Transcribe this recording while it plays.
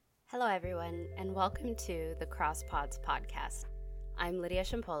Hello, everyone, and welcome to the CrossPods podcast. I'm Lydia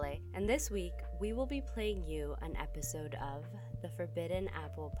Champole, and this week we will be playing you an episode of the Forbidden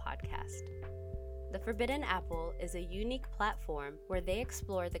Apple podcast. The Forbidden Apple is a unique platform where they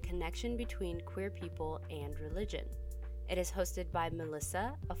explore the connection between queer people and religion. It is hosted by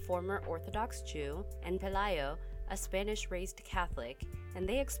Melissa, a former Orthodox Jew, and Pelayo, a Spanish-raised Catholic, and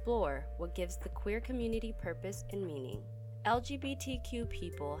they explore what gives the queer community purpose and meaning. LGBTQ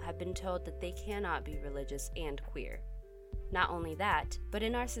people have been told that they cannot be religious and queer. Not only that, but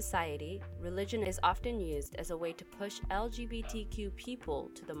in our society, religion is often used as a way to push LGBTQ people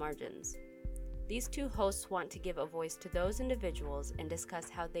to the margins. These two hosts want to give a voice to those individuals and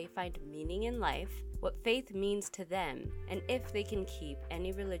discuss how they find meaning in life, what faith means to them, and if they can keep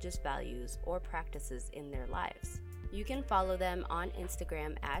any religious values or practices in their lives. You can follow them on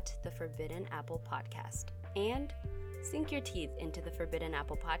Instagram at the Forbidden Apple Podcast. And sink your teeth into the Forbidden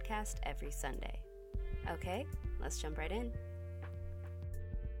Apple podcast every Sunday. Okay, let's jump right in.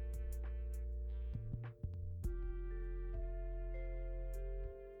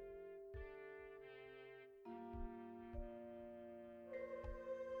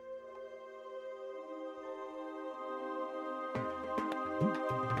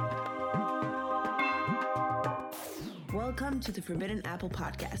 Welcome to the Forbidden Apple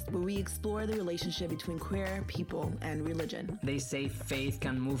podcast, where we explore the relationship between queer people and religion. They say faith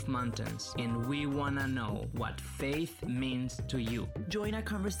can move mountains, and we want to know what faith means to you. Join our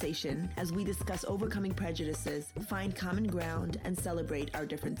conversation as we discuss overcoming prejudices, find common ground, and celebrate our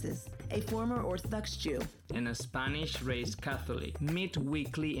differences. A former Orthodox Jew and a Spanish-raised Catholic meet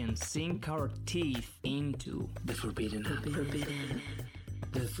weekly and sink our teeth into the Forbidden Apple.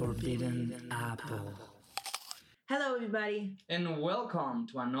 The Forbidden Apple. Hello, everybody. And welcome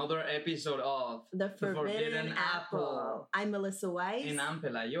to another episode of The Forbidden Apple. I'm Melissa Weiss. And I'm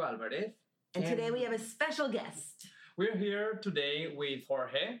Pelayo Alvarez. And today we have a special guest. We're here today with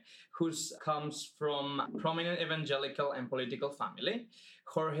Jorge, who comes from a prominent evangelical and political family.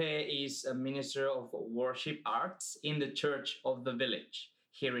 Jorge is a minister of worship arts in the Church of the Village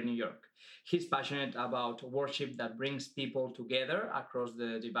here in New York. He's passionate about worship that brings people together across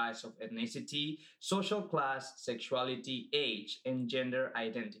the divides of ethnicity, social class, sexuality, age, and gender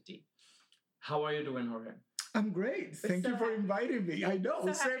identity. How are you doing, Jorge? I'm great. Thank you for inviting me. I know,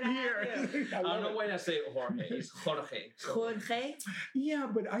 same here. I don't know why I say Jorge. It's Jorge. Jorge? Yeah,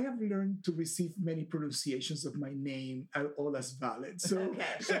 but I have learned to receive many pronunciations of my name all as valid. So,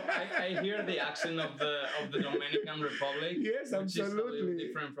 I hear the accent of the Dominican Republic. Yes, which absolutely. Is a little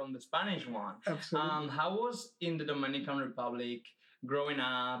different from the Spanish one. Absolutely. How was in the Dominican Republic growing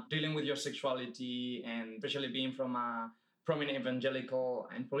up, dealing with your sexuality, and especially being from a prominent evangelical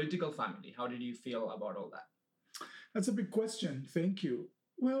and political family? How did you feel about all that? That's a big question. Thank you.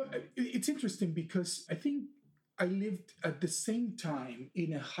 Well, it's interesting because I think I lived at the same time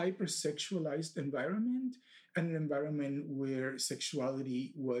in a hypersexualized environment and an environment where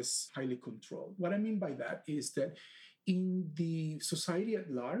sexuality was highly controlled. What I mean by that is that in the society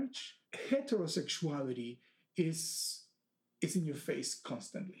at large, heterosexuality is in your face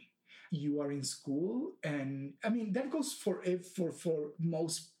constantly. You are in school, and I mean, that goes for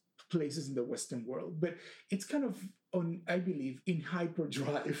most places in the Western world, but it's kind of I believe, in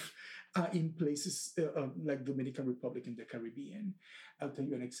hyperdrive in places like Dominican Republic and the Caribbean. I'll tell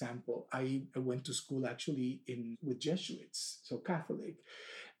you an example. I went to school actually with Jesuits, so Catholic.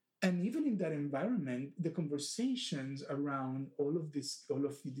 And even in that environment, the conversations around all of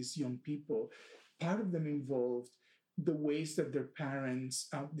these young people, part of them involved the ways that their parents,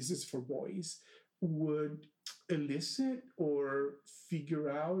 this is for boys, would elicit or figure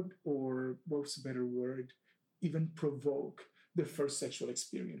out, or what's a better word, even provoke their first sexual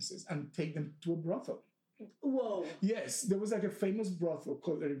experiences and take them to a brothel. Whoa. Yes, there was like a famous brothel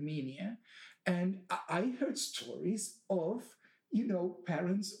called Armenia. And I heard stories of,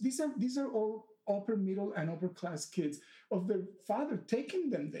 parents, these are all upper middle and upper class kids, of their father taking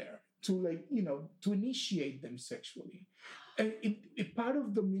them there to to initiate them sexually. And it part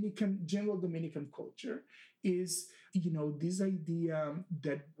of general Dominican culture is, this idea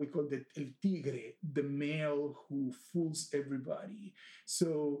that we call the el tigre, the male who fools everybody.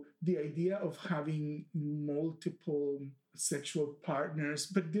 So the idea of having multiple sexual partners,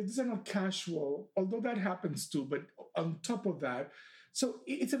 but these are not casual, although that happens too, but on top of that, so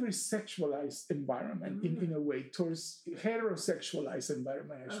it's a very sexualized environment in a way, towards heterosexualized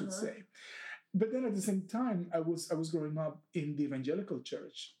environment, I should say. But then at the same time, I was growing up in the evangelical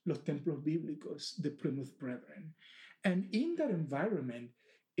church, Los Templos Bíblicos, the Plymouth Brethren. And in that environment,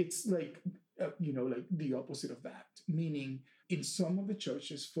 it's like the opposite of that, meaning in some of the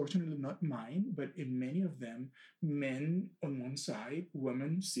churches, fortunately not mine, but in many of them, men on one side,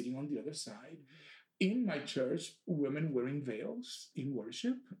 women sitting on the other side. In my church, women wearing veils in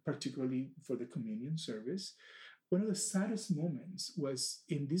worship, particularly for the communion service. One of the saddest moments was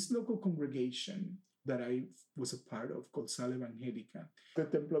in this local congregation that I was a part of called Sala Evangelica, the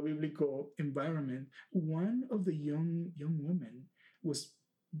Templo Bíblico environment. One of the young women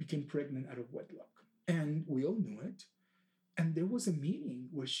became pregnant out of wedlock. And we all knew it. And there was a meeting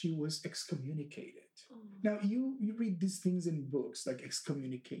where she was excommunicated. Oh. Now, you read these things in books like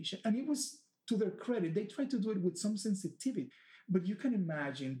excommunication, and it was, to their credit, they tried to do it with some sensitivity. But you can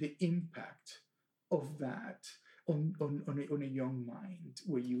imagine the impact of that on a young mind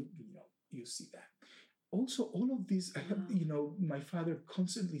where you see that. Also, all of this, I have, my father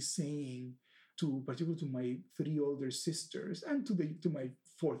constantly saying particularly to my 3 older sisters and to my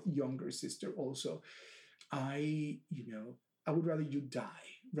 4th younger sister also, I would rather you die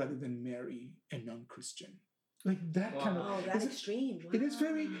rather than marry a non-Christian. Like that kind of... Oh, that's extreme. Wow. It is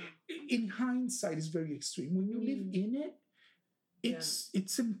very, in hindsight, it's very extreme. When you live in it,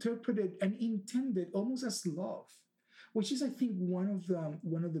 it's interpreted and intended almost as love, which is, I think, one of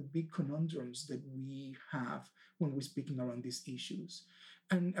the big conundrums that we have when we're speaking around these issues.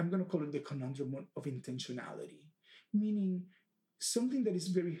 And I'm going to call it the conundrum of intentionality, meaning something that is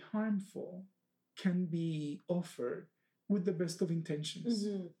very harmful can be offered with the best of intentions.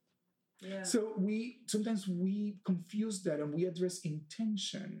 Mm-hmm. Yeah. So sometimes we confuse that and we address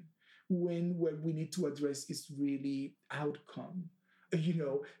intention when what we need to address is really outcome.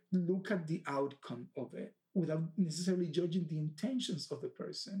 Look at the outcome of it without necessarily judging the intentions of the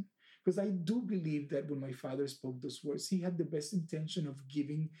person. Because I do believe that when my father spoke those words, he had the best intention of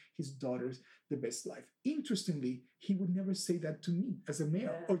giving his daughters the best life. Interestingly, he would never say that to me as a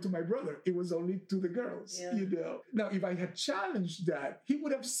male or to my brother. It was only to the girls, Now, if I had challenged that, he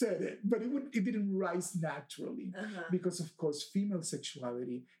would have said it, but it didn't rise naturally because, of course, female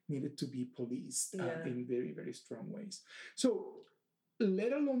sexuality needed to be policed in very, very strong ways. So,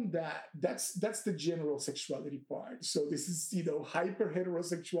 let alone that's the general sexuality part. So this is, hyper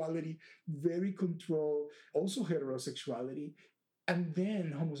heterosexuality, very controlled, also heterosexuality. And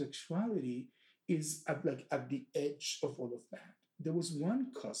then homosexuality is at the edge of all of that. There was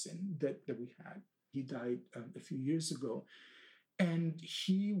one cousin that we had. He died a few years ago. And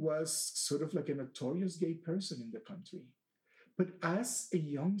he was sort of like a notorious gay person in the country. But as a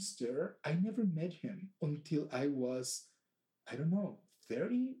youngster, I never met him until I was,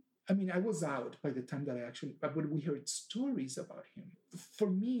 30? I mean, I was out by the time that but we heard stories about him. For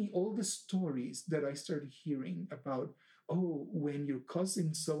me, all the stories that I started hearing about, when your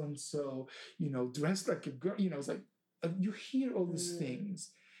cousin so-and-so, dressed like a girl, it's like, you hear all these things.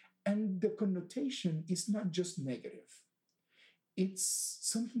 And the connotation is not just negative. It's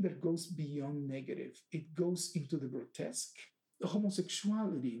something that goes beyond negative. It goes into the grotesque.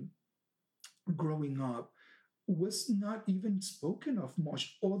 Homosexuality, growing up, was not even spoken of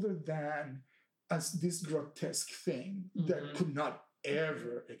much other than as this grotesque thing that could not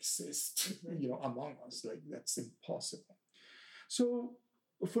ever exist, among us. Like, that's impossible. So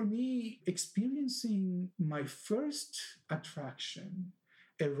for me, experiencing my first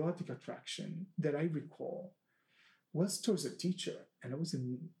erotic attraction that I recall was towards a teacher. And I was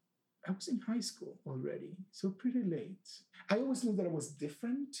in high school already, so pretty late. I always knew that I was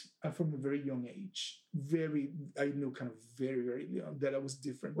different from a very young age. I knew kind of very, very young that I was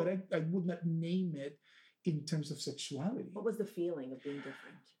different, but I would not name it in terms of sexuality. What was the feeling of being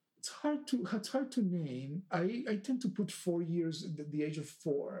different? It's hard to name. I tend to put 4 years, the age of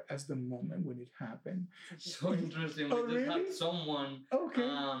 4, as the moment when it happened. So interesting. We just had someone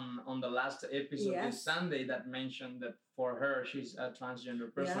on the last episode this Sunday that mentioned that for her, she's a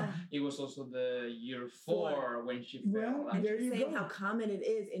transgender person. Yeah. It was also the year 4 when she fell. And you're saying how common it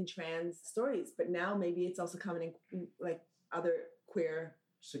is in trans stories, but now maybe it's also common in like other queer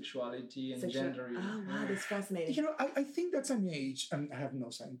sexuality and gender. Oh, wow, that's fascinating. I think that's an age, and I have no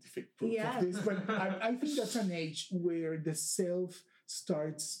scientific proof of this, but I think that's an age where the self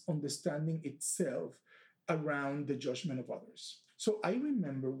starts understanding itself around the judgment of others. So I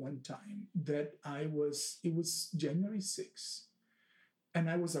remember one time that it was January 6th, and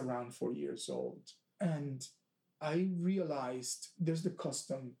I was around 4 years old, and I realized there's the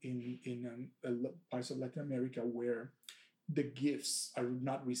custom in parts of Latin America where the gifts are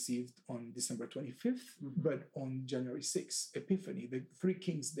not received on December 25th, but on January 6th, Epiphany, the Three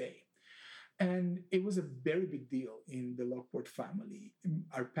Kings Day. And it was a very big deal in the Lockport family.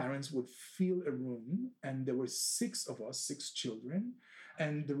 Our parents would fill a room, and there were 6 of us, 6 children,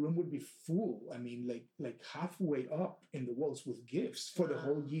 and the room would be full. I mean, like halfway up in the walls with gifts for the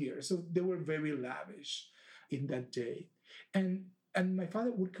whole year. So they were very lavish in that day. And my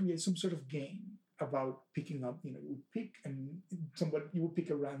father would create some sort of game about picking up, you would pick, and you would pick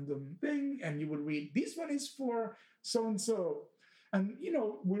a random thing, and you would read, this one is for so-and-so. And,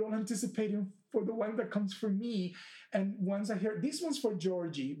 we're all anticipating for the one that comes for me. And once I hear, this one's for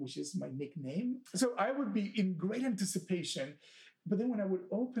Georgie, which is my nickname. So I would be in great anticipation. But then when I would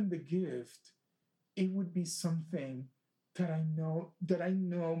open the gift, it would be something that I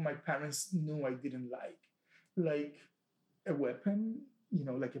know my parents knew I didn't like a weapon,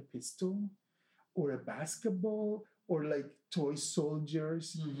 like a pistol or a basketball or like toy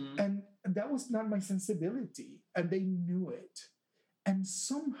soldiers. Mm-hmm. And that was not my sensibility. And they knew it. And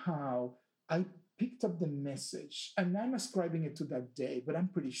somehow I picked up the message, and I'm ascribing it to that day, but I'm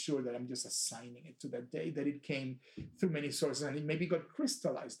pretty sure that I'm just assigning it to that day, that it came through many sources, and it maybe got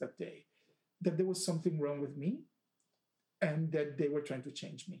crystallized that day, that there was something wrong with me and that they were trying to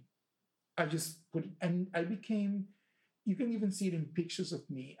change me. And I became, you can even see it in pictures of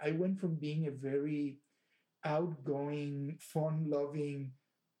me. I went from being a very outgoing, fun-loving,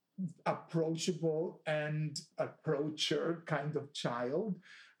 approachable and approacher kind of child.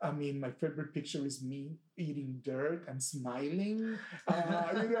 I mean, my favorite picture is me eating dirt and smiling.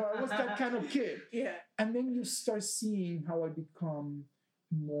 I was that kind of kid. Yeah. And then you start seeing how I become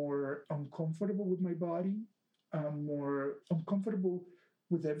more uncomfortable with my body, more uncomfortable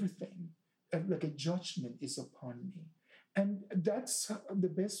with everything. Like a judgment is upon me. And that's the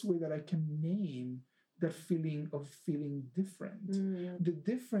best way that I can name that feeling of feeling different. Mm. The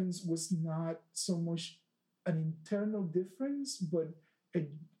difference was not so much an internal difference, but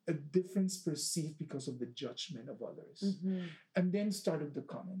a difference perceived because of the judgment of others. Mm-hmm. And then started the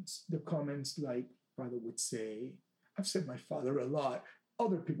comments. The comments like father would say, I've said my father a lot.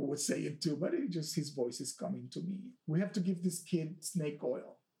 Other people would say it too, but his voice is coming to me. We have to give this kid snake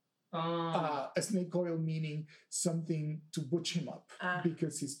oil. A snake oil meaning something to butch him up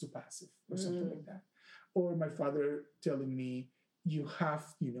because he's too passive or something like that. Or my father telling me, you have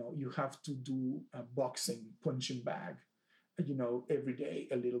to do a boxing punching bag, every day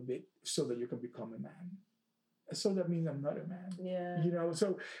a little bit so that you can become a man. So that means I'm not a man. Yeah.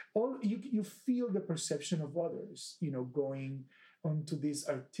 So all you feel the perception of others, going onto this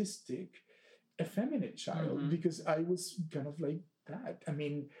artistic, effeminate child, because I was kind of like that. I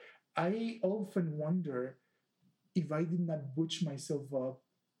mean, I often wonder if I did not butch myself up,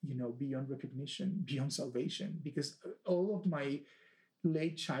 beyond recognition, beyond salvation, because all of my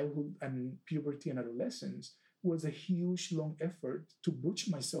late childhood and puberty and adolescence was a huge, long effort to butch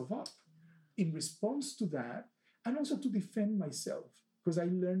myself up in response to that, and also to defend myself, because I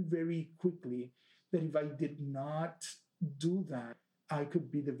learned very quickly that if I did not do that, I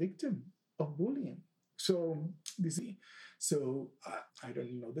could be the victim of bullying. So I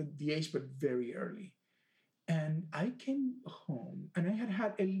don't know the age, but very early. And I came home, and I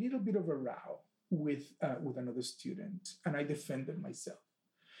had a little bit of a row with another student, and I defended myself.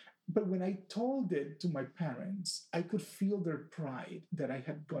 But when I told it to my parents, I could feel their pride that I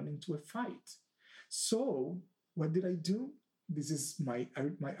had gone into a fight. So what did I do? This is my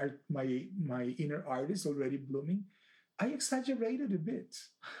inner artist already blooming. I exaggerated a bit,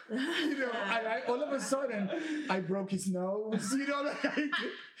 and I all of a sudden I broke his nose,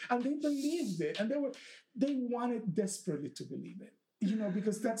 and they believed it, and they wanted desperately to believe it,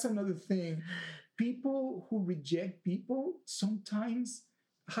 because that's another thing. People who reject people sometimes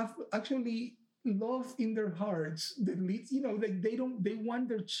have actually love in their hearts that leads, like they want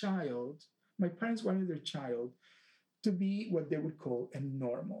their child. My parents wanted their child to be what they would call a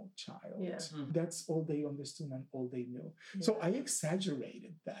normal child. Yeah. That's all they understood and all they knew. Yeah. So I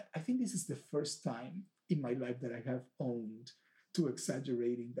exaggerated that. I think this is the first time in my life that I have owned to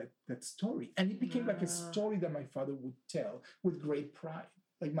exaggerating that story. And it became like a story that my father would tell with great pride.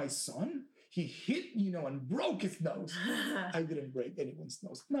 Like, my son, he hit, and broke his nose. I didn't break anyone's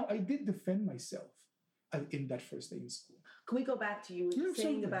nose. No, I did defend myself in that first day in school. Can we go back to you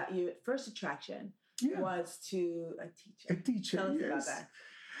saying about your first attraction? Was to a teacher. A teacher, Tell us yes. about that.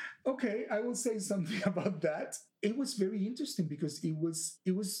 Okay, I will say something about that. It was very interesting because it was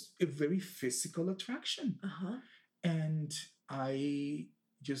a very physical attraction. Uh-huh. And I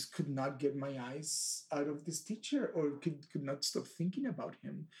just could not get my eyes out of this teacher, or could not stop thinking about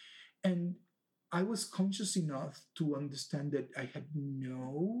him. And I was conscious enough to understand that I had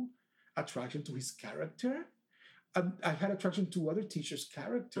no attraction to his character I had attraction to other teachers'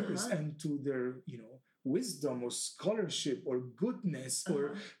 characters and to their, wisdom or scholarship or goodness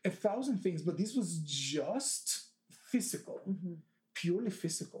or 1,000 things. But this was just physical, purely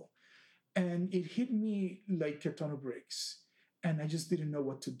physical. And it hit me like a ton of bricks. And I just didn't know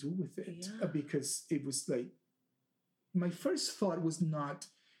what to do with it because it was like, my first thought was not,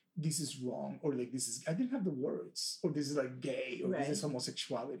 this is wrong, or like I didn't have the words, or this is like gay, or this is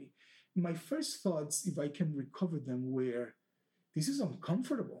homosexuality. My first thoughts, if I can recover them, were, this is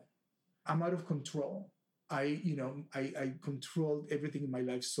uncomfortable. I'm out of control. I controlled everything in my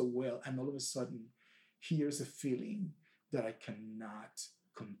life so well, and all of a sudden, here's a feeling that I cannot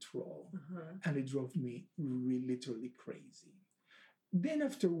control. And it drove me literally crazy. Then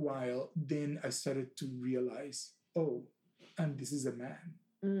after a while, I started to realize, oh, and this is a man,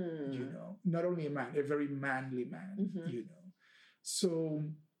 not only a man, a very manly man, So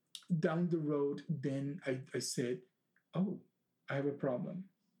down the road, then I said, oh, I have a problem,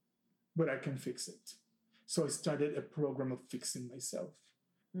 but I can fix it. So I started a program of fixing myself.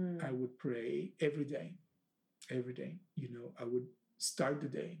 I would pray every day. I would start the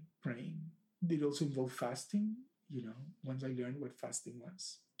day praying. It also involved fasting, once I learned what fasting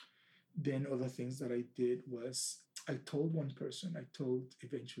was. Then other things that I did was, I told one person,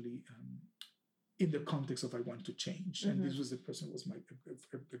 eventually, in the context of I want to change. And this was a person who was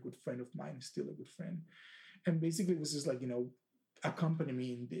a good friend of mine, still a good friend. And basically it was just like, accompany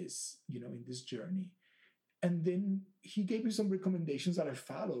me in this, in this journey. And then he gave me some recommendations that I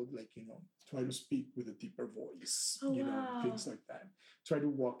followed, like, try to speak with a deeper voice, things like that. Try to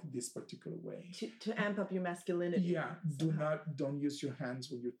walk this particular way. To amp up your masculinity. Yeah, don't use your hands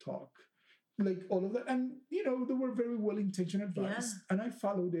when you talk. Like all of that. And, they were very well-intentioned advice. Yeah. And I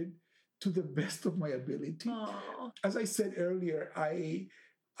followed it to the best of my ability. Aww. As I said earlier, I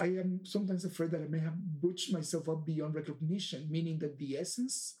am sometimes afraid that I may have butched myself up beyond recognition, meaning that the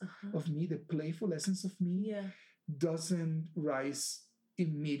essence of me, the playful essence of me, doesn't rise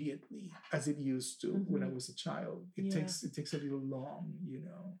immediately as it used to when I was a child. It takes a little long,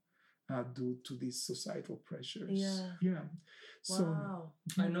 due to these societal pressures. Yeah. So wow.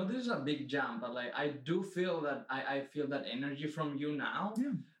 I know this is a big jump, but like I do feel that I feel that energy from you now.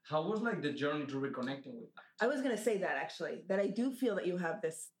 Yeah. How was like the journey to reconnecting with that? I was going to say that actually, that I do feel that you have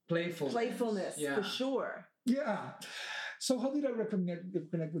this playfulness for sure. Yeah. So how did I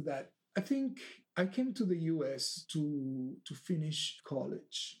reconnect with that? I think I came to the US to finish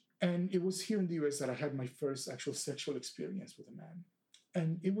college. And it was here in the US that I had my first actual sexual experience with a man.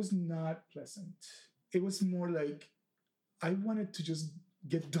 And it was not pleasant. It was more like I wanted to just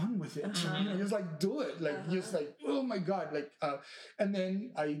get done with it. Just like do it. Like just like, oh my God. Like and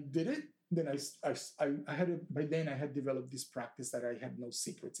then I did it. Then I had by then I had developed this practice that I had no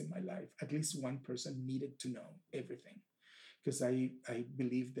secrets in my life. At least one person needed to know everything. Because I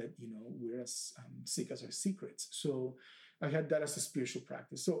believe that, we're as sick as our secrets. So I had that as a spiritual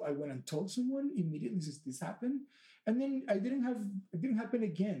practice. So I went and told someone immediately this happened. And then it didn't happen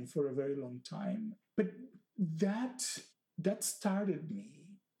again for a very long time. But that started me.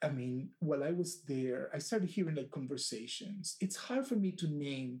 I mean, while I was there, I started hearing like conversations. It's hard for me to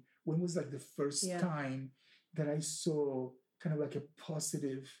name when was like the first time that I saw kind of like a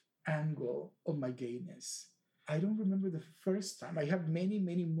positive angle of my gayness. I don't remember the first time. I have many,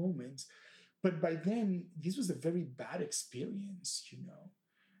 many moments. But by then, this was a very bad experience,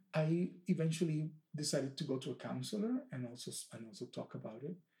 I eventually decided to go to a counselor and also talk about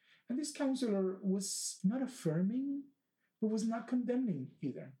it. And this counselor was not affirming, but was not condemning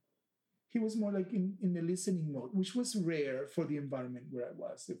either. He was more like in the listening mode, which was rare for the environment where I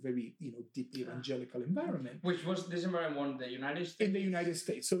was, a very, deeply evangelical environment. Which was this environment, the United States? In the United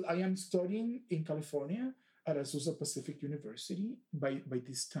States. So I am studying in California at Azusa Pacific University by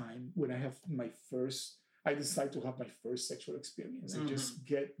this time when I decide to have my first sexual experience and just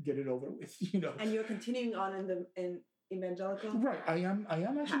get it over with, And you're continuing on in evangelical? Right. I am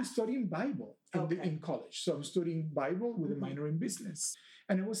actually studying Bible in college. So I'm studying Bible with a minor in business.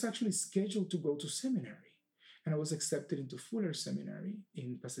 And I was actually scheduled to go to seminary. And I was accepted into Fuller Seminary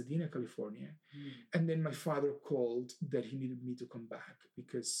in Pasadena, California. And then my father called that he needed me to come back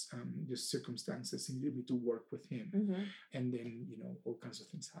because just circumstances, he needed me to work with him. And then, all kinds of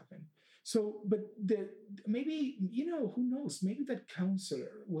things happened. So, but maybe, who knows, maybe that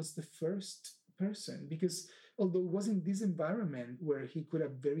counselor was the first person because although it wasn't this environment where he could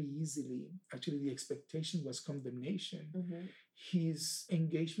have very easily, actually the expectation was condemnation, his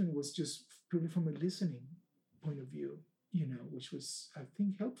engagement was just purely from a listening point of view, which was, I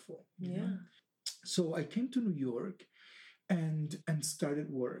think, helpful. You know? So I came to New York and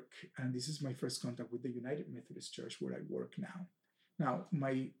started work. And this is my first contact with the United Methodist Church where I work now. Now,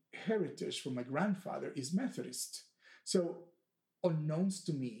 my heritage from my grandfather is Methodist. So unknowns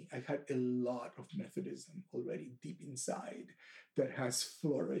to me, I had a lot of Methodism already deep inside that has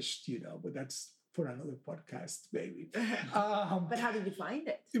flourished, but that's for another podcast, baby. But how did you find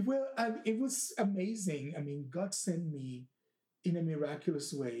it? Well, it was amazing. I mean, God sent me in a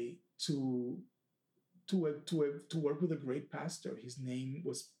miraculous way to work with a great pastor. His name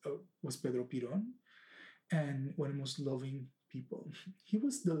was Pedro Piron, and one of the most loving people. He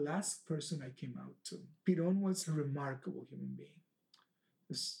was the last person I came out to. Piron was a remarkable human being.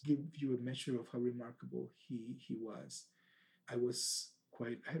 Just give you a measure of how remarkable he was. I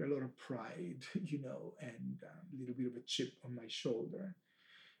had a lot of pride, and a little bit of a chip on my shoulder.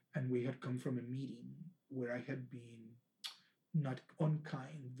 And we had come from a meeting where I had been not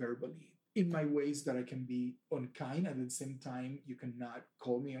unkind verbally, in my ways that I can be unkind, and at the same time, you cannot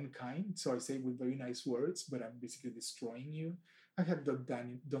call me unkind. So I say with very nice words, but I'm basically destroying you. I had done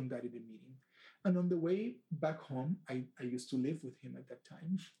that in the meeting. And on the way back home, I used to live with him at that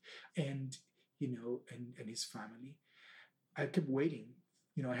time, and his family. I kept waiting.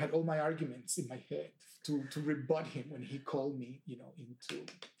 I had all my arguments in my head to rebut him when he called me,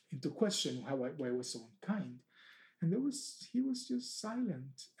 into question why I was so unkind. And he was just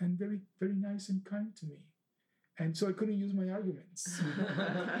silent and very, very nice and kind to me. And so I couldn't use my arguments.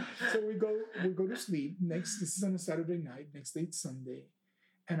 So we go to sleep. This is on a Saturday night. Next day it's Sunday.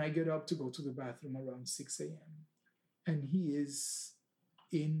 And I get up to go to the bathroom around 6 a.m. And he is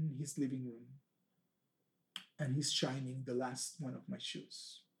in his living room. And he's shining the last one of my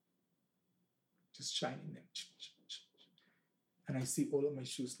shoes. Just shining them. And I see all of my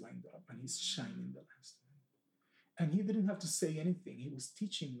shoes lined up. And he's shining the last one. And he didn't have to say anything. He was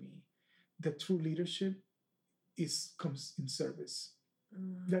teaching me that true leadership comes in service.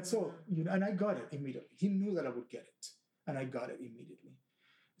 That's all. And I got it immediately. He knew that I would get it. And I got it immediately.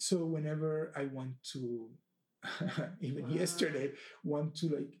 So whenever I want to, even yesterday, want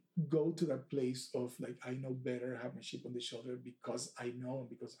to go to that place of I know better, have my chip on the shoulder because I know and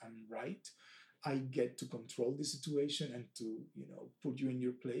because I'm right, I get to control the situation and to, put you in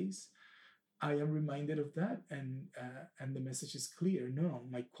your place. I am reminded of that, and the message is clear. No,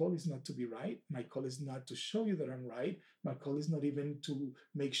 my call is not to be right. My call is not to show you that I'm right. My call is not even to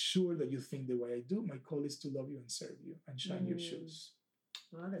make sure that you think the way I do. My call is to love you and serve you and shine your shoes.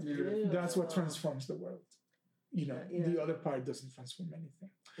 Wow, that's beautiful. That's what transforms the world. The other part doesn't transform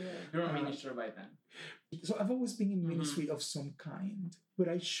anything. Yeah. You're a minister by then. So I've always been in ministry of some kind, but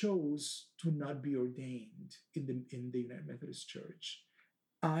I chose to not be ordained in the United Methodist Church.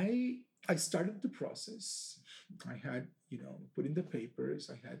 I started the process. I had, put in the papers.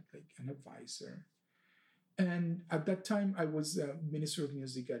 I had an advisor. And at that time, I was a minister of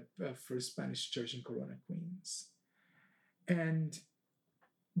music at First Spanish Church in Corona, Queens. And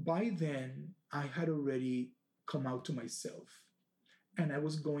by then, I had already come out to myself. And I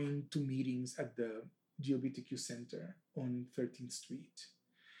was going to meetings at the GLBTQ Center on 13th Street.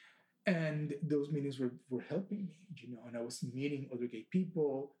 And those meetings were helping me, and I was meeting other gay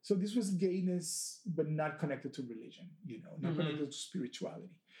people. So this was gayness, but not connected to religion, not connected to spirituality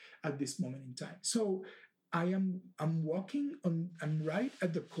at this moment in time. So I'm walking I'm right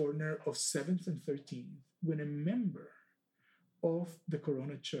at the corner of 7th and 13th when a member of the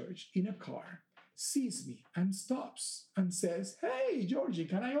Corona Church in a car sees me and stops and says, "Hey, Georgie,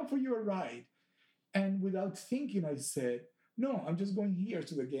 can I offer you a ride?" And without thinking, I said, "No, I'm just going here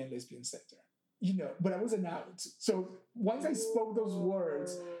to the Gay and Lesbian Center." But I wasn't out. So once I spoke those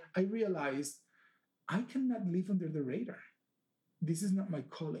words, I realized I cannot live under the radar. This is not my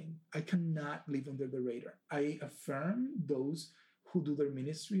calling. I cannot live under the radar. I affirm those who do their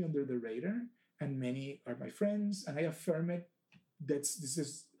ministry under the radar, and many are my friends, and I affirm it.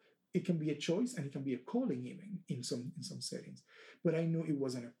 It can be a choice and it can be a calling even in some settings. But I knew it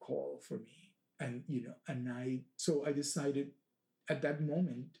wasn't a call for me. And, so I decided at that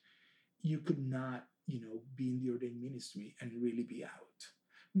moment, you could not, be in the ordained ministry and really be out.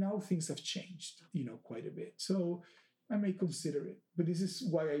 Now things have changed, quite a bit. So I may consider it. But this is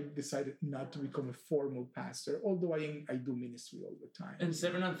why I decided not to become a formal pastor, although I do ministry all the time. And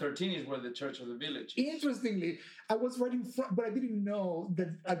 7 and 13 is where the Church of the Village is. Interestingly, I was right in front, but I didn't know that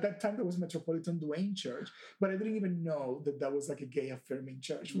at that time there was Metropolitan Duane Church, but I didn't even know that was like a gay affirming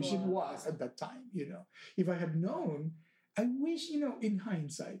church, which it was at that time, If I had known, I wish, in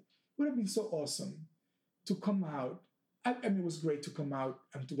hindsight, it would have been so awesome to come out. I mean, it was great to come out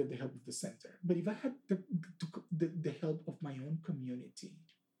and to get the help of the center. But if I had the help of my own community,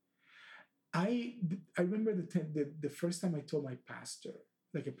 I remember the first time I told my pastor,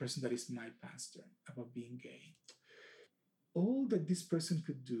 like a person that is my pastor, about being gay. All that this person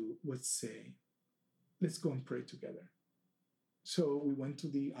could do was say, let's go and pray together. So we went to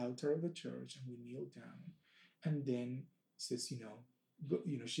the altar of the church and we kneeled down, and then says, she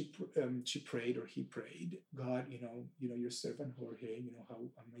prayed, or he prayed, God, your servant Jorge, how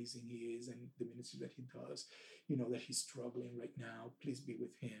amazing he is and the ministry that he does, that he's struggling right now. Please be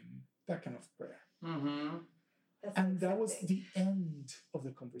with him. That kind of prayer. Mm-hmm. And that was the end of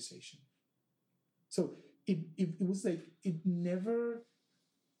the conversation. So it was like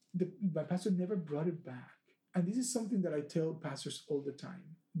my pastor never brought it back. And this is something that I tell pastors all the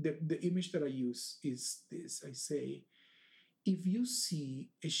time. The image that I use is this. I say, if you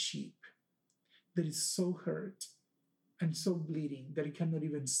see a sheep that is so hurt and so bleeding that it cannot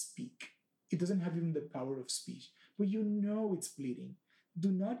even speak, it doesn't have even the power of speech, but it's bleeding,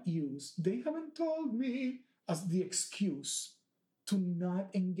 do not use, they haven't told me, as the excuse to not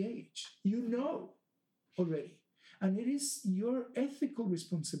engage. Already. And it is your ethical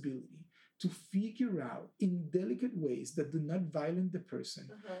responsibility to figure out in delicate ways that do not violate the person,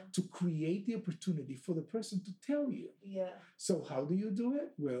 to create the opportunity for the person to tell you. Yeah. So how do you do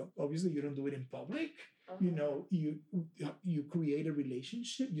it? Well, obviously you don't do it in public. You create a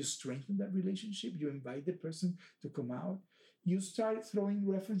relationship, you strengthen that relationship, you invite the person to come out. You start throwing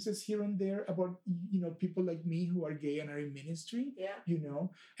references here and there about, people like me who are gay and are in ministry. Yeah.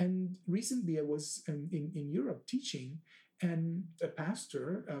 And recently I was in Europe teaching, and a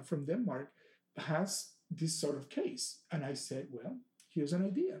pastor from Denmark has this sort of case. And I said, well, here's an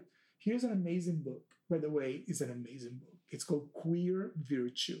idea. Here's an amazing book. By the way, it's an amazing book. It's called Queer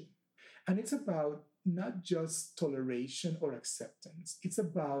Virtue. And it's about not just toleration or acceptance. It's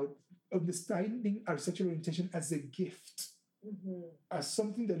about understanding our sexual orientation as a gift, as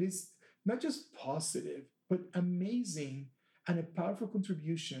something that is not just positive, but amazing and a powerful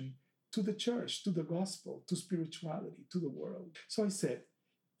contribution to the church, to the gospel, to spirituality, to the world. So I said,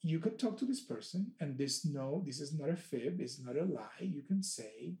 you could talk to this person, and this is not a fib, it's not a lie. You can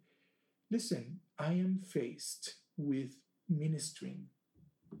say, listen, I am faced with ministering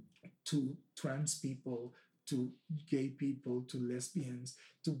to trans people, to gay people, to lesbians,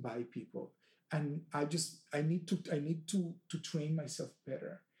 to bi people. And I need to train myself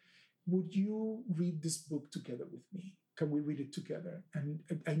better. Would you read this book together with me? Can we read it together? And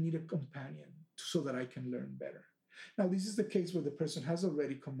I need a companion so that I can learn better. Now, this is the case where the person has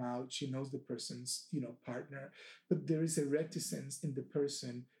already come out. She knows the person's, partner, but there is a reticence in the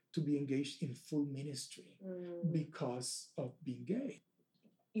person to be engaged in full ministry because of being gay.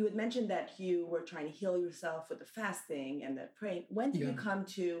 You had mentioned that you were trying to heal yourself with the fasting and the praying. When did you come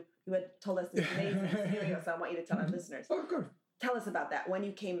to, you had told us this amazing experience, so I want you to tell our listeners. Oh, good. Tell us about that, when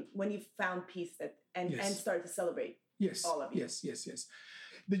you found peace and started to celebrate. Yes. All of you. Yes.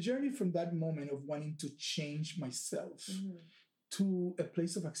 The journey from that moment of wanting to change myself to a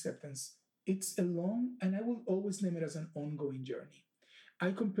place of acceptance, it's a long, and I will always name it as an ongoing journey.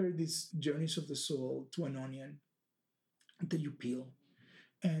 I compare these journeys of the soul to an onion that you peel.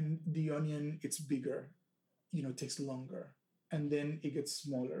 And the onion, it's bigger, it takes longer. And then it gets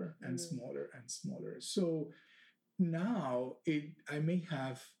smaller and smaller and smaller. So now I may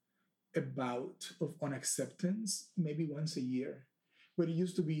have a bout of unacceptance maybe once a year, but it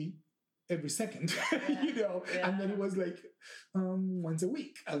used to be every second, and then it was like once a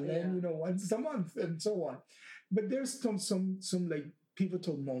week, and then once a month, and so on. But there's some like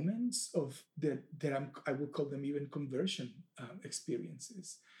pivotal moments of that I would call them even conversion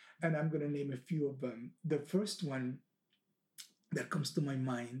experiences, and I'm going to name a few of them. The first one that comes to my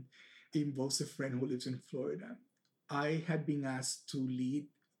mind involves a friend who lives in Florida. I had been asked to lead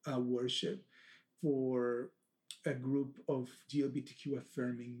worship for a group of GLBTQ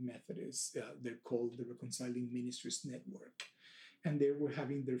affirming Methodists. They're called the Reconciling Ministries Network. And they were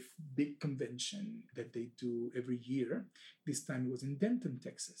having their big convention that they do every year. This time it was in Denton,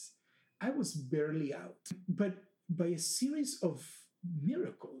 Texas. I was barely out. But by a series of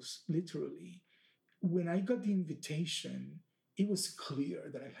miracles, literally, when I got the invitation, it was clear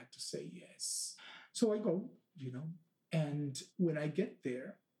that I had to say yes. So I go, and when I get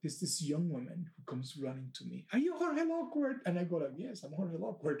there, there's this young woman who comes running to me. Are you Jorge Lockwood? And I go like, yes, I'm Jorge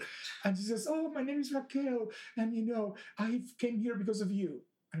Lockwood. And she says, oh, my name is Raquel. And, I came here because of you.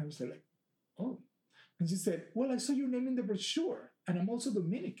 And I was like, oh. And she said, well, I saw your name in the brochure. And I'm also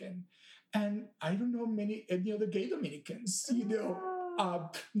Dominican. And I don't know any other gay Dominicans,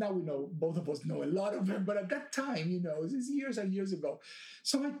 Now we know, both of us know a lot of them. But at that time, this is years and years ago.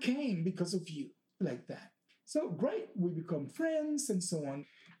 So I came because of you, like that. So great, we become friends and so on.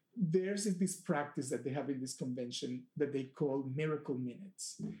 there's this practice that they have in this convention that they call miracle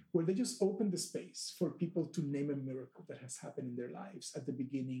minutes, where they just open the space for people to name a miracle that has happened in their lives at the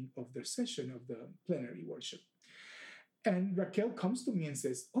beginning of their session of the plenary worship. And Raquel comes to me and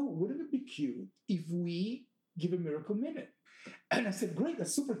says, oh, wouldn't it be cute if we give a miracle minute? And I said, great,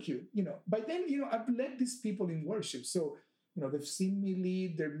 that's super cute. By then, I've led these people in worship. So, they've seen me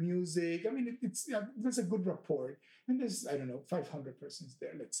lead their music. I mean, there's a good rapport. And there's, 500 persons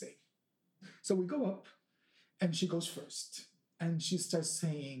there, let's say. So we go up and she goes first. And she starts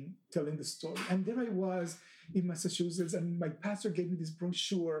telling the story. And there I was in Massachusetts, and my pastor gave me this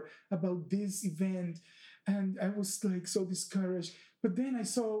brochure about this event. And I was like so discouraged. But then I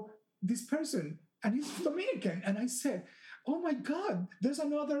saw this person, and he's Dominican. And I said, oh my God, there's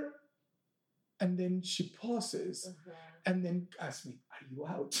another. And then she pauses and then asks me, are you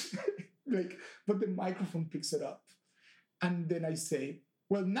out? But the microphone picks it up. And then I say,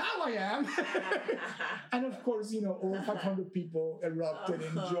 well, now I am. And of course, all 500 people erupted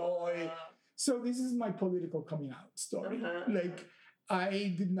in joy. So this is my political coming out story.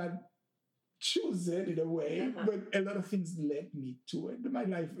 I did not choose it in a way, but a lot of things led me to it. My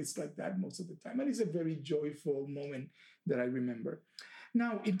life is like that most of the time. And it's a very joyful moment that I remember.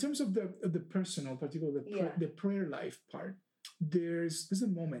 Now, in terms of the personal, particularly the prayer life part, there's a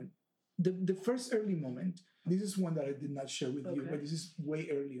moment, the first early moment. This is one that I did not share with you, but this is way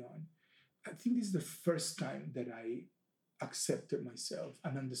early on. I think this is the first time that I accepted myself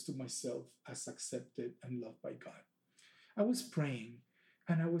and understood myself as accepted and loved by God. I was praying,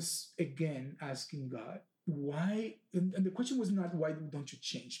 and I was, again, asking God, why? And the question was not, why don't you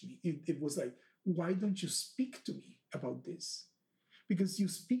change me? It was like, why don't you speak to me about this? Because you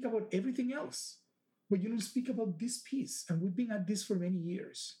speak about everything else, but you don't speak about this piece. And we've been at this for many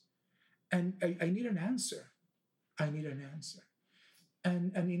years. And I need an answer. I need an answer.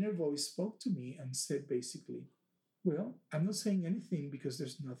 And an inner voice spoke to me and said, basically, well, I'm not saying anything because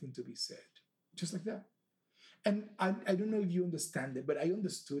there's nothing to be said. Just like that. And I don't know if you understand it, but I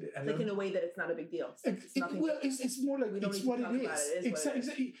understood it. And in a way that it's not a big deal. It's more like it's what it is.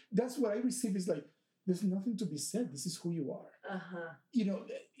 Exactly. That's what I received is like, there's nothing to be said. This is who you are.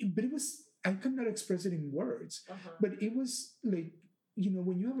 But it was, I could not express it in words, but it was like,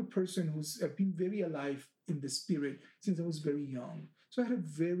 when you have a person who's been very alive in the spirit since I was very young. So I had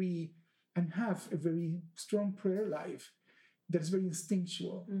have a very strong prayer life that's very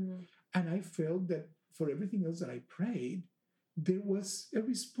instinctual. And I felt that for everything else that I prayed, there was a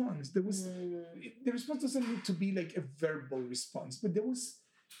response. The response doesn't need to be like a verbal response, but there was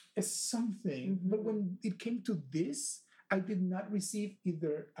something. But when it came to this, I did not receive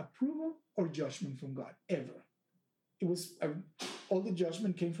either approval or judgment from God, ever. It was, all the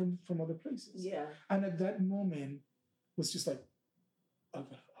judgment came from other places. Yeah. And at that moment, was just like, oh my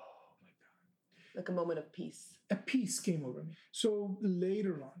God. Like a moment of peace. A peace came over me. So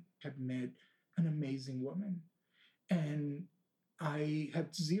later on, I had met an amazing woman. And I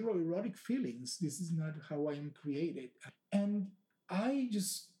had zero erotic feelings. This is not how I am created. And I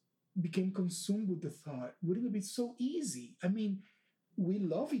just became consumed with the thought, wouldn't it be so easy? I mean, we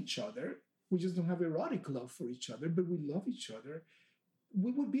love each other. We just don't have erotic love for each other, but we love each other.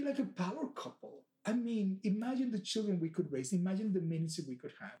 We would be like a power couple. I mean, imagine the children we could raise. Imagine the ministry we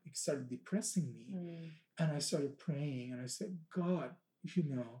could have. It started depressing me. And I started praying and I said, God,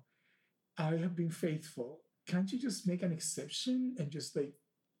 I have been faithful. Can't you just make an exception and just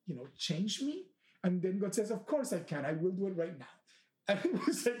change me? And then God says, of course I can. I will do it right now. And I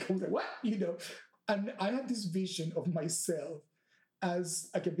was like, what? And I had this vision of myself as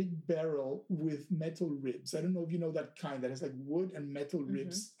like a big barrel with metal ribs. I don't know if you know that kind that has like wood and metal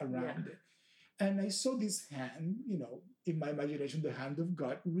ribs around it. And I saw this hand, in my imagination, the hand of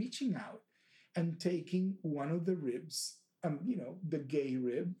God reaching out and taking one of the ribs, the gay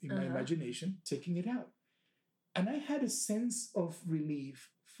rib in my imagination, taking it out. And I had a sense of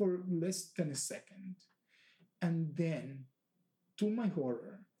relief for less than a second. And then, to my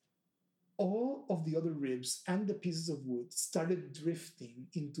horror, all of the other ribs and the pieces of wood started drifting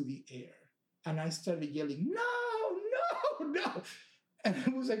into the air. And I started yelling, no. And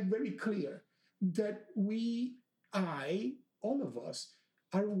it was like very clear that all of us,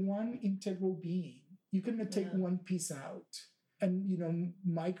 are one integral being. You cannot take one piece out. And,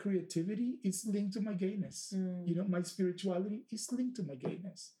 my creativity is linked to my gayness. My spirituality is linked to my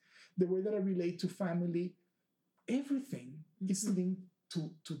gayness. The way that I relate to family, everything is linked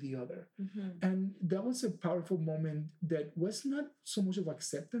to the other. And that was a powerful moment that was not so much of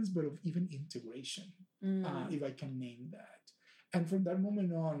acceptance, but of even integration, if I can name that. And from that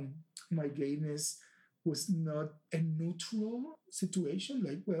moment on, my gayness was not a neutral situation,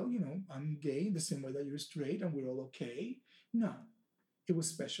 like, well, I'm gay the same way that you're straight and we're all okay. No, it was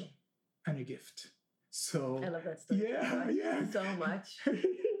special and a gift. So I love that story. Yeah. So much.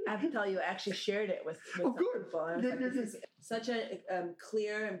 I have to tell you, I actually shared it with some people. And this is such a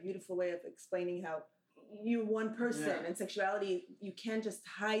clear and beautiful way of explaining how you're one person and sexuality, you can't just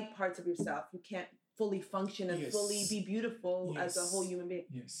hide parts of yourself. You can't fully function and fully be beautiful as a whole human being.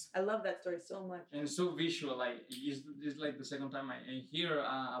 Yes. I love that story so much. And so visual, like it's like the second time I hear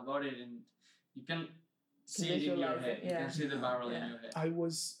about it, and you can see it in your head. You can see the barrel in your head. I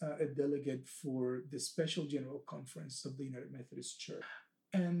was a delegate for the Special General Conference of the United Methodist Church.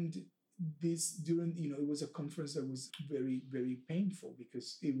 And it was a conference that was very, very painful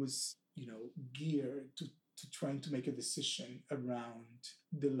because it was, geared to trying to make a decision around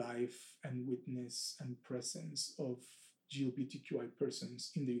the life and witness and presence of LGBTQI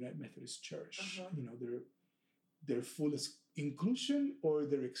persons in the United Methodist Church. Their full inclusion or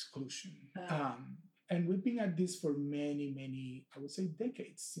their exclusion. And we've been at this for many, many, I would say,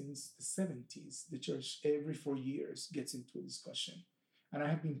 decades, since the 70s. The church every 4 years gets into a discussion. And I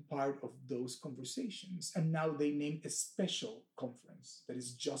have been part of those conversations. And now they named a special conference that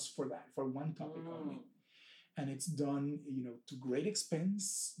is just for that, for one topic only. And it's done, to great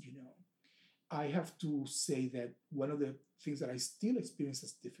expense. I have to say that one of the things that I still experience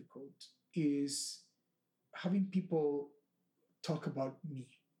as difficult is having people talk about me.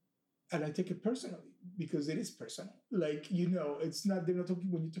 And I take it personally because it is personal. Like, it's not, they're not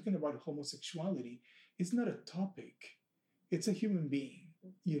talking, when you're talking about homosexuality, it's not a topic. It's a human being,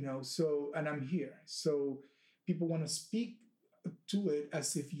 so, and I'm here. So people want to speak to it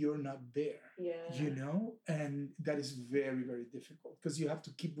as if you're not there, and that is very, very difficult because you have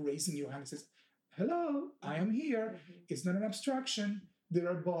to keep raising your hand and says, hello, I am here. It's not an abstraction. There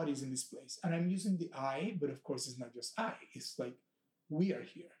are bodies in this place. And I'm using the I, but of course it's not just I. It's like, we are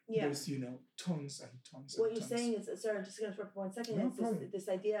here. Yeah. There's, tons and tons what you're saying is, sorry, I'm just going to interrupt for 1 second. No, this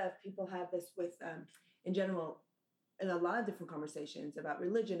idea of people have this with, in general, in a lot of different conversations about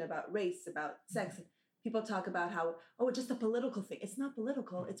religion, about race, about sex. People talk about how, it's just a political thing. It's not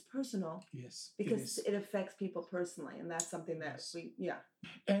political. It's personal. Yes. Because it affects people personally. And that's something that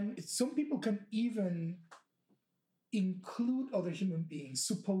And some people can even include other human beings,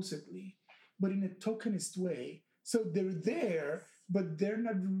 supposedly, but in a tokenist way. So they're there, but they're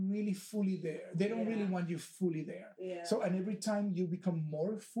not really fully there. They don't really want you fully there. Yeah. So, and every time you become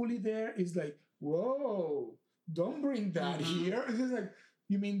more fully there, it's like, whoa, don't bring that here. It's just like,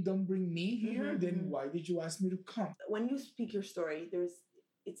 you mean don't bring me here? Then why did you ask me to come? When you speak your story,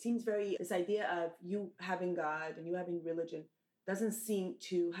 it seems very, this idea of you having God and you having religion doesn't seem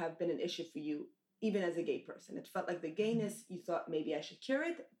to have been an issue for you, even as a gay person. It felt like the gayness, you thought maybe I should cure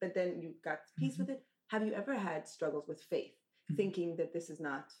it, but then you got to peace with it. Have you ever had struggles with faith, thinking that this is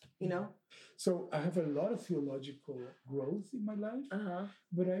not, So I have a lot of theological growth in my life,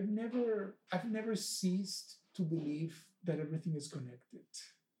 but I've never ceased to believe that everything is connected,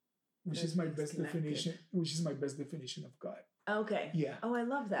 which is my best definition. Which is my best definition of God. Okay. Yeah. Oh, I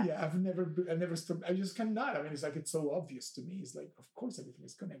love that. Yeah, I never stopped. I just cannot. I mean, it's like it's so obvious to me. It's like, of course, everything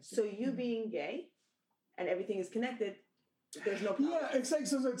is connected. So you being gay, and everything is connected. There's no problem. Yeah, exactly.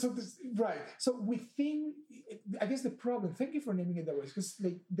 So this, right. So within, I guess the problem, thank you for naming it that way, because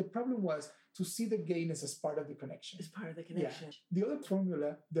the problem was to see the gayness as part of the connection. As part of the connection. Yeah. The other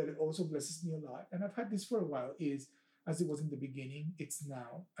formula that also blesses me a lot, and I've had this for a while, is as it was in the beginning, it's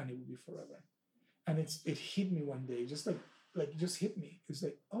now, and it will be forever. And it hit me one day, just like it just hit me. It's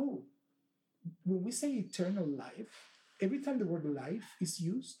like, oh, when we say eternal life, every time the word life is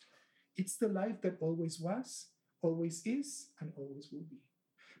used, it's the life that always was, always is, and always will be.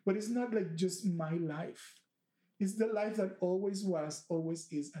 But it's not like just my life. It's the life that always was, always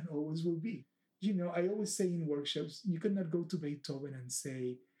is, and always will be. I always say in workshops, you cannot go to Beethoven and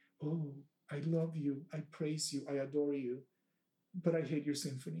say, oh, I love you, I praise you, I adore you, but I hate your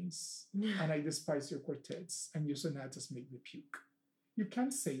symphonies, and I despise your quartets, and your sonatas make me puke. You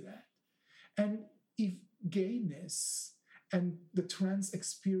can't say that. And if gayness and the trans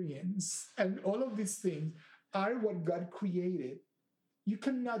experience and all of these things are what God created, you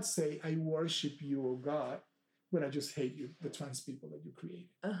cannot say, I worship you, oh God, but I just hate you, the trans people that you created.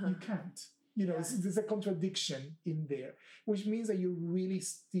 You can't. There's a contradiction in there, which means that you really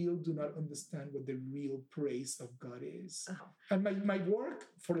still do not understand what the real praise of God is. And my work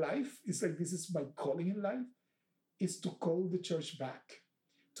for life is like, this is my calling in life, is to call the church back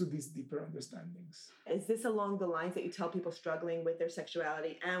to these deeper understandings. Is this along the lines that you tell people struggling with their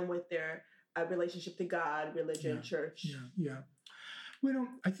sexuality and with their relationship to God, religion, church? Yeah. Well,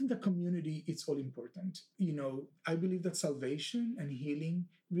 I think the community is all important. I believe that salvation and healing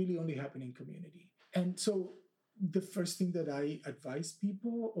really only happen in community. And so the first thing that I advise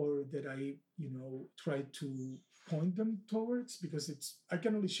people, or that I, try to point them towards, because I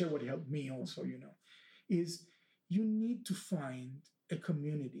can only share what helped me also, is you need to find a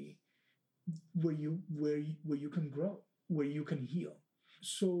community where you can grow, where you can heal.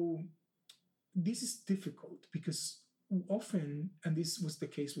 So this is difficult because often, and this was the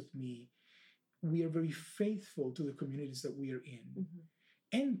case with me, we are very faithful to the communities that we are in. Mm-hmm.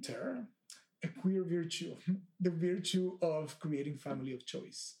 Enter a queer virtue, the virtue of creating family of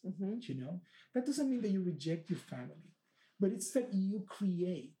choice. Mm-hmm. That doesn't mean that you reject your family, but it's that you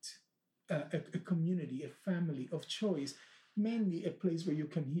create a community, a family of choice, mainly a place where you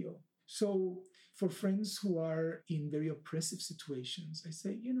can heal. So for friends who are in very oppressive situations, I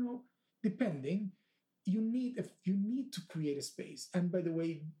say, depending, you need to create a space. And by the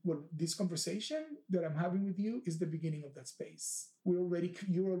way, this conversation that I'm having with you is the beginning of that space. You're already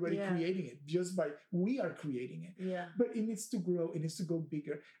creating it, we are creating it. Yeah. But it needs to grow, it needs to go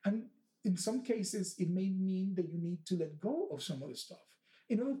bigger. And in some cases, it may mean that you need to let go of some other stuff.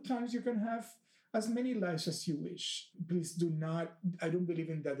 In other times, you can have as many lives as you wish. Please do not, I don't believe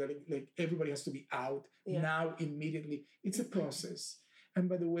in that like everybody has to be out now, immediately. It's a process. And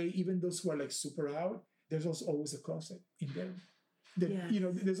by the way, even those who are like super out, there's also always a closet in there.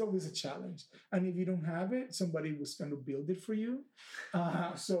 There's always a challenge. And if you don't have it, somebody was going to build it for you.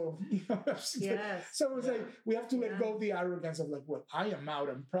 So it's like, we have to let go of the arrogance of like, well, I am out,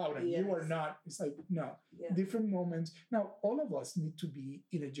 I'm proud, and you are not. It's like, no, different moments. Now, all of us need to be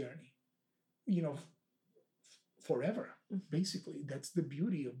in a journey, forever. Basically, that's the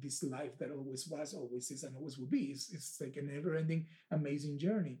beauty of this life that always was, always is, and always will be. It's like a never-ending, amazing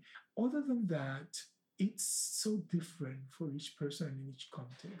journey. Other than that, it's so different for each person in each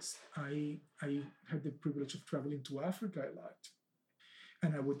context. I had the privilege of traveling to Africa a lot,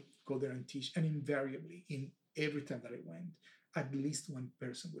 and I would go there and teach, and invariably, in every time that I went, at least one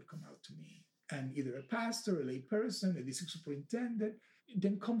person would come out to me, and either a pastor, a lay person, a district superintendent.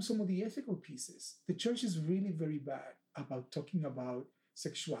 Then come some of the ethical pieces. The church is really very bad about talking about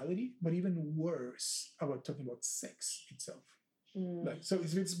sexuality, but even worse about talking about sex itself. So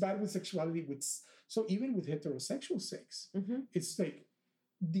it's bad with sexuality. So even with heterosexual sex, it's like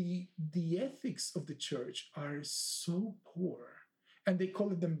the ethics of the church are so poor, and they call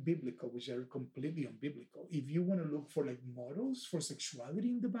them biblical, which are completely unbiblical. If you want to look for like models for sexuality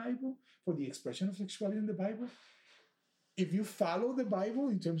in the Bible, for the expression of sexuality in the Bible, if you follow the Bible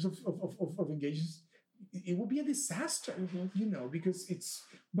in terms of engagements, it will be a disaster, because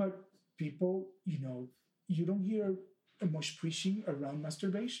but people, you don't hear much preaching around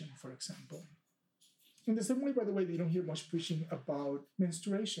masturbation, for example. In the same way, by the way, they don't hear much preaching about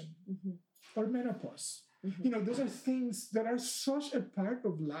menstruation or menopause. Those are things that are such a part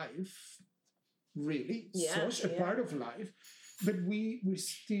of life, really, such a part of life, but we're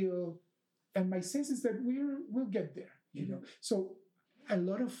still, and my sense is that we'll get there. So a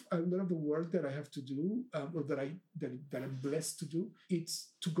lot of the work that I have to do, or that I'm blessed to do,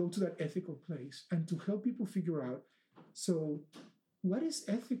 it's to go to that ethical place and to help people figure out, so what is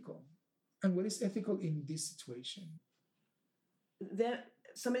ethical, and what is ethical in this situation? Then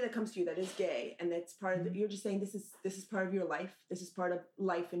somebody that comes to you that is gay, and that's part of you're just saying this is part of your life. This is part of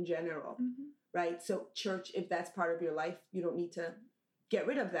life in general, right? So church, if that's part of your life, you don't need to get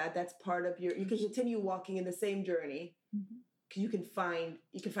rid of that. That's part of you can continue walking in the same journey. You can find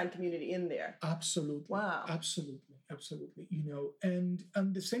community in there. Absolutely. Wow. Absolutely. And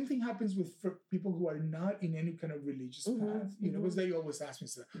the same thing happens for people who are not in any kind of religious path. Because they always ask me,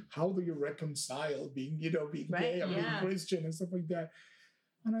 so how do you reconcile being gay and being Christian and stuff like that?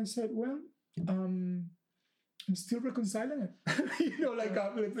 And I said, well, I'm still reconciling it.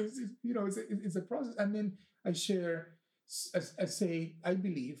 It's a process. And then I share. I say, I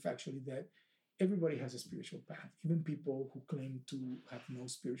believe actually that everybody has a spiritual path, even people who claim to have no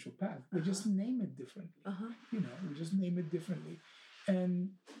spiritual path. We just name it differently. We just name it differently.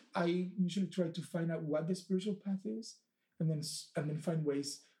 And I usually try to find out what the spiritual path is, and then find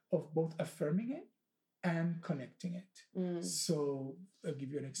ways of both affirming it and connecting it. So I'll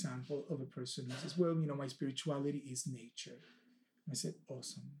give you an example of a person who says, well, my spirituality is nature. I said,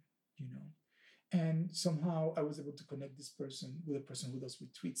 awesome, And somehow I was able to connect this person with a person who does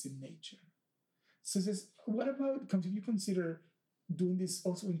retreats in nature. So it says, what about, can you consider doing this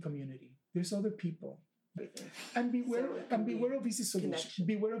also in community? There's other people. And beware of easy solutions.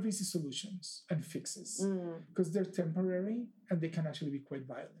 Beware of easy solutions and fixes. Because they're temporary and they can actually be quite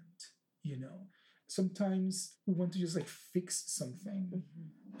violent, sometimes we want to just like fix something.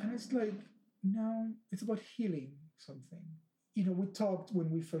 Mm-hmm. And it's like, no, it's about healing something. You know, we talked when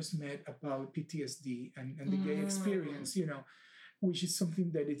we first met about PTSD and the gay experience, you know, which is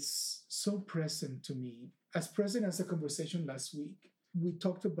something that is so present to me. As present as a conversation last week, we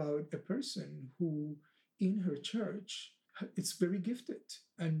talked about a person who in her church, it's very gifted.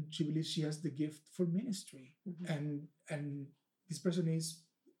 And she believes she has the gift for ministry. And this person is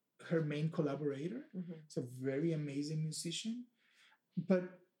her main collaborator. It's a very amazing musician, but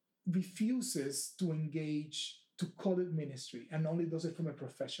refuses to engage to call it ministry and only does it from a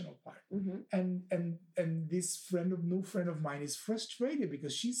professional part. And this new friend of mine is frustrated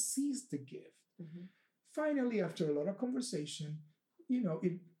because she sees the gift. Finally, after a lot of conversation, you know,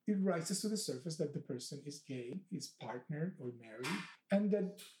 it rises to the surface that the person is gay, is partnered or married, and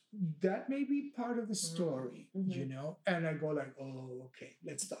that may be part of the story, you know. And I go like, oh, okay,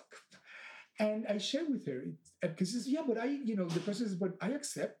 let's talk. And I share with her, because she says, yeah, but the person says, but I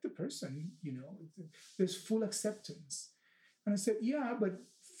accept the person, you know, there's full acceptance. And I said, yeah, but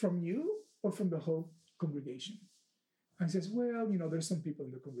from you or from the whole congregation? And he says, well, you know, there's some people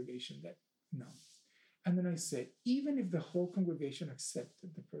in the congregation that no. And then I said, even if the whole congregation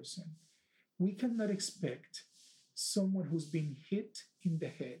accepted the person, we cannot expect someone who's been hit in the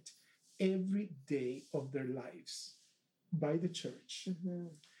head every day of their lives by the church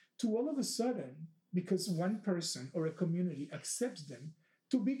to all of a sudden, because one person or a community accepts them,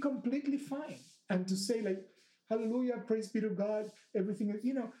 to be completely fine and to say like, hallelujah, praise be to God, everything,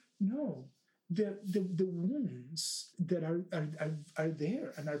 you know, no. The wounds that are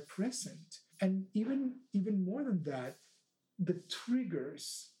there and are present. And even more than that, the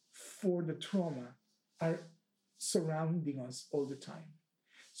triggers for the trauma are surrounding us all the time.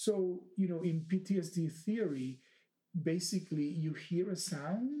 So, you know, in PTSD theory, basically you hear a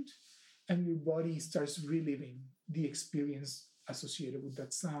sound and your body starts reliving the experience associated with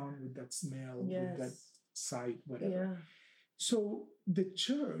that sound, with that smell, with that sight, whatever. Yeah. So the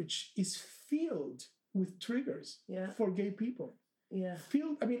church is filled with triggers for gay people. Yeah.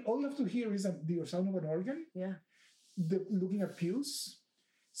 I mean, all you have to hear is the sound of an organ. Yeah. Looking at pews,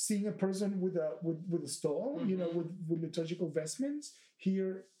 seeing a person with a stole, you know, with liturgical vestments.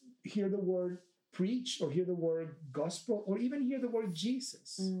 Hear the word preach, or hear the word gospel, or even hear the word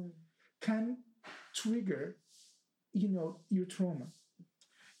Jesus, can trigger, you know, your trauma,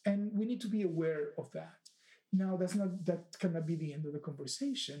 and we need to be aware of that. Now, that cannot be the end of the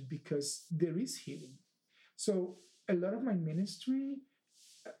conversation, because there is healing. So a lot of my ministry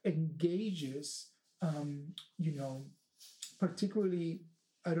engages, you know, particularly,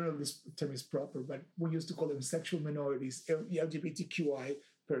 I don't know if this term is proper, but we used to call them sexual minorities, LGBTQI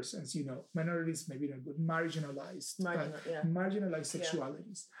persons, you know, minorities, maybe not good, marginalized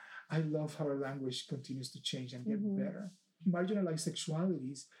sexualities. I love how our language continues to change and get better. Marginalized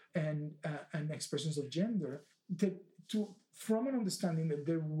sexualities and expressions of gender, from an understanding that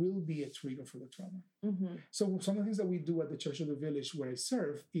there will be a trigger for the trauma. So some of the things that we do at the Church of the Village where I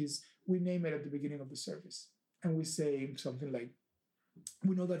serve is we name it at the beginning of the service. And we say something like,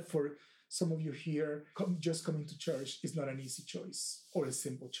 we know that for some of you here, just coming to church is not an easy choice or a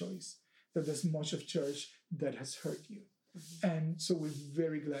simple choice, that there's much of church that has hurt you. And so we're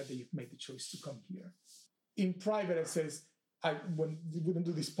very glad that you've made the choice to come here. In private, it says, we don't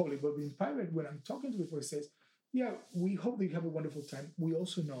do this public, but in private, when I'm talking to people, it says, yeah, we hope that you have a wonderful time. We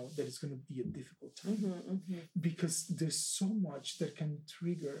also know that it's going to be a difficult time because there's so much that can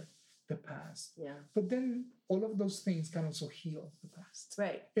trigger the past. Yeah. But then all of those things can also heal the past.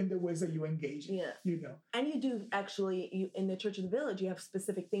 Right. In the ways that you engage in, you know. And you do actually, in the Church of the Village, you have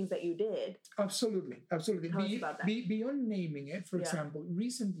specific things that you did. Absolutely. Tell us about that. Beyond naming it, for example,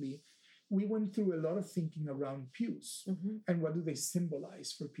 recently, we went through a lot of thinking around pews and what do they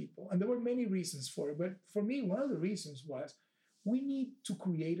symbolize for people. And there were many reasons for it. But for me, one of the reasons was we need to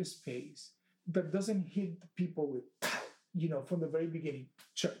create a space that doesn't hit people with, you know, from the very beginning,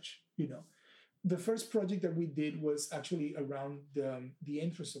 church, you know. The first project that we did was actually around the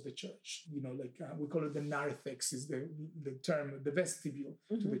entrance of the church. You know, like we call it the narthex is the term, the vestibule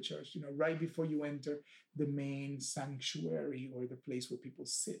to the church. You know, right before you enter the main sanctuary or the place where people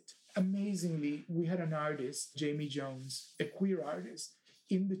sit. Amazingly, we had an artist, Jamie Jones, a queer artist,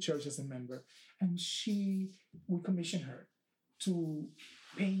 in the church as a member, and we commissioned her to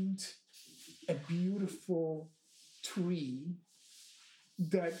paint a beautiful tree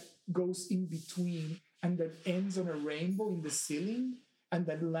that goes in between and that ends on a rainbow in the ceiling and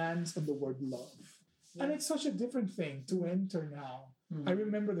that lands on the word love. Yeah. And it's such a different thing to enter now. I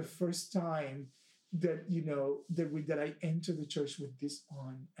remember the first time that, you know, that I entered the church with this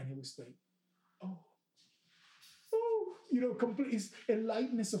on, and it was like, complete, it's a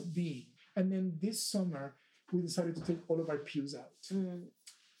lightness of being. And then this summer, we decided to take all of our pews out.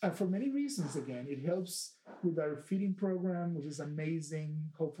 And for many reasons, again, it helps with our feeding program, which is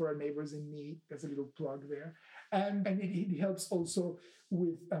amazing. Hope for Our Neighbors in Need. That's a little plug there. And it helps also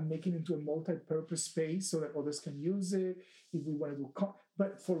with making it into a multi-purpose space so that others can use it if we want to do.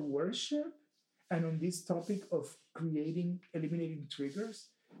 But for worship and on this topic of eliminating triggers,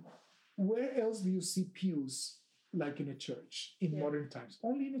 where else do you see pews like in a church in modern times?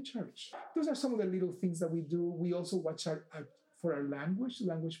 Only in a church. Those are some of the little things that we do. We also watch for our language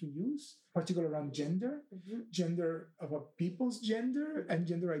we use, particularly around gender of a people's gender and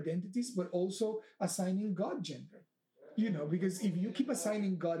gender identities, but also assigning God gender. Because if you keep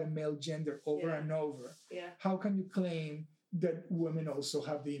assigning God a male gender over and over, how can you claim that women also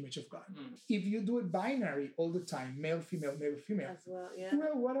have the image of God? If you do it binary all the time, male, female, as well,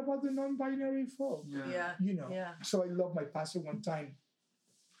 well, what about the non-binary folk? So I love my pastor one time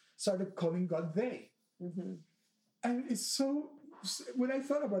started calling God they. And it's so, when I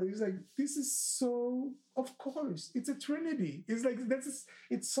thought about it, it's like, this is so, of course, it's a Trinity. It's like,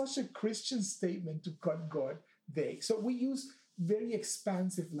 it's such a Christian statement to call God they. So we use very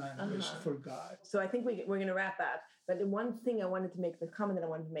expansive language for God. So I think we're going to wrap up. But the one thing I wanted to make, the comment that I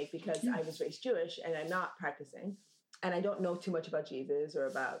wanted to make, because I was raised Jewish and I'm not practicing, and I don't know too much about Jesus or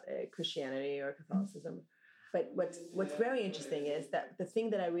about Christianity or Catholicism. But what's very interesting is that the thing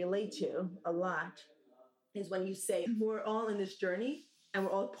that I relate to a lot is when you say we're all in this journey and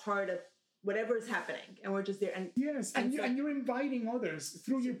we're all part of whatever is happening, and we're just there. And you're inviting others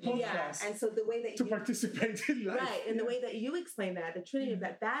through your podcast. And so the way that to participate in life, right, and the way that you explain that, the Trinity of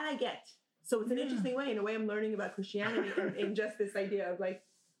that I get. So it's an interesting way, in a way, I'm learning about Christianity in just this idea of like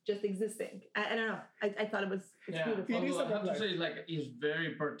just existing. I don't know. I thought it's beautiful. It is I have to say, it's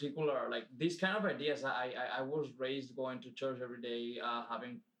very particular. Like these kind of ideas, I was raised going to church every day,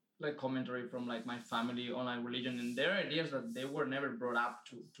 having like commentary from like my family on like religion, and their ideas that they were never brought up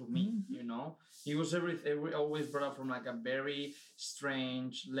to me. It was always brought up from like a very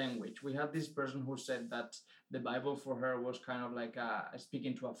strange language. We had this person who said that the Bible for her was kind of like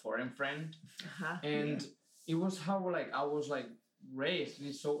speaking to a foreign friend, and it was how like I was like raised. And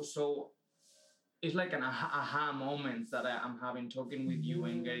it's so it's like an aha moments that I'm having talking with you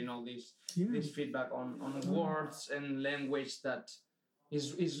and getting all this feedback on words and language that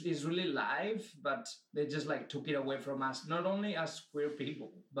is really live, but they just like took it away from us, not only as queer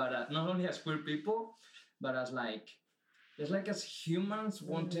people, but as like as humans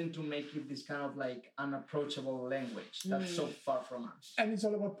wanting to make it this kind of like unapproachable language that's so far from us. And it's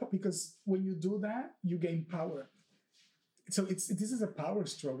all about, because when you do that, you gain power. So this is a power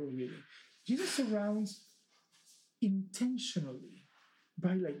struggle, really. Jesus surrounds intentionally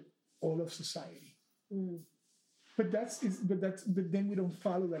by like all of society. But then we don't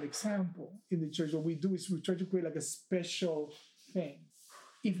follow that example in the church. What we do is we try to create like a special thing.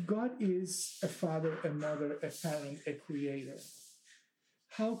 If God is a father, a mother, a parent, a creator,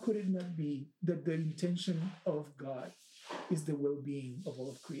 how could it not be that the intention of God is the well-being of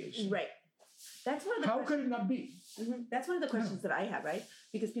all of creation? Right. That's one of the How could it not be? That's one of the questions that I have, right?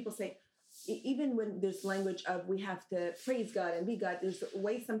 Because people say, even when there's language of we have to praise God and be God, there's a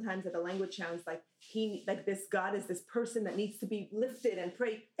way sometimes that the language sounds like this God is this person that needs to be lifted and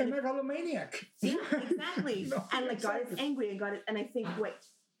prayed. A megalomaniac. Yeah, exactly. And like God is angry, and I think, wait,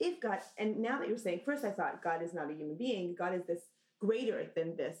 if God, and now that you're saying, first I thought God is not a human being, God is this greater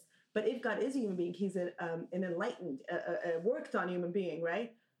than this. But if God is a human being, he's an enlightened, worked on human being,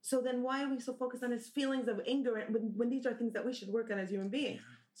 right? So then why are we so focused on his feelings of anger when these are things that we should work on as human beings?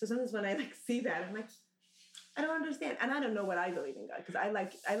 Yeah. So sometimes when I see that, I'm like, I don't understand. And I don't know what I believe in God, because I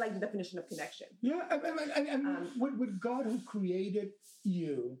like the definition of connection. Yeah, and with God who created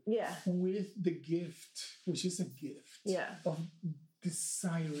you with the gift, which is a gift of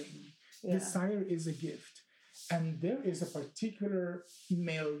desiring. Yeah. Desire is a gift. And there is a particular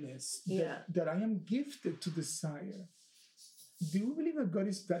maleness that I am gifted to desire. Do you believe that God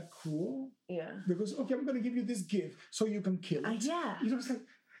is that cruel? Yeah. Because, okay, I'm going to give you this gift so you can kill it. Yeah. It's like,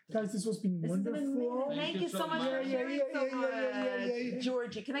 guys, this has been wonderful. Thank you so much for sharing so much.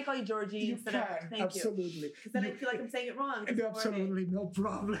 Georgie. Can I call you Georgie? You can, thank absolutely. Because then I feel like I'm saying it wrong. Absolutely, no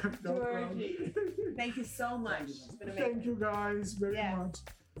problem. Georgie. Thank you so much. It's been amazing. Thank you guys very much.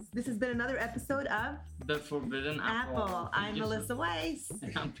 This has been another episode of The Forbidden Apple. I'm Melissa Weiss.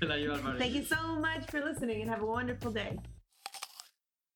 I'm Pelayo Alvarez. Thank you so much for listening, and have a wonderful day.